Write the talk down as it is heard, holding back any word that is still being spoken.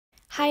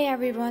Hi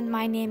everyone,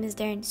 my name is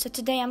Darren. So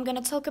today I'm going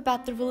to talk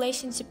about the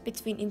relationship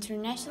between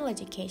international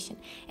education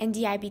and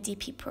the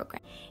IBDP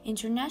program.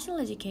 International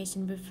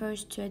education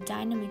refers to a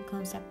dynamic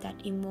concept that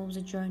involves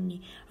a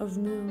journey of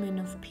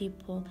movement of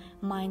people,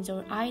 minds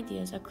or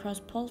ideas across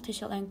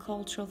political and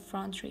cultural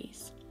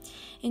frontiers.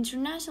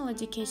 International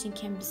education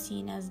can be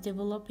seen as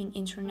developing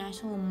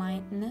international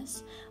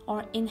mindedness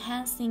or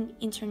enhancing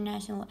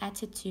international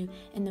attitude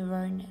and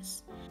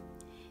awareness.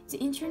 The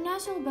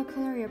International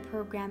Baccalaureate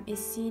program is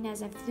seen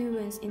as a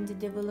fluence in the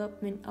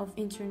development of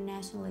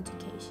international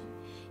education.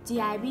 The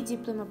IB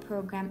diploma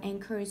program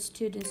encourages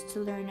students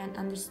to learn and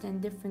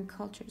understand different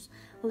cultures,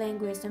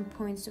 languages, and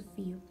points of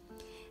view.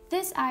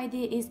 This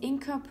idea is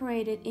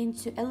incorporated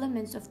into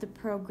elements of the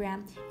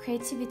program: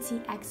 creativity,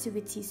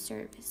 activity,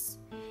 service.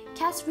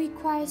 CAS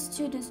requires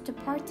students to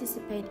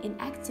participate in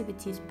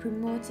activities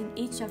promoting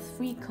each of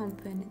three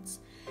components.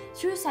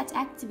 Through such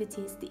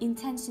activities, the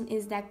intention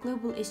is that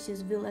global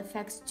issues will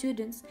affect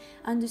students'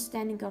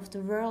 understanding of the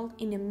world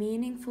in a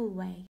meaningful way.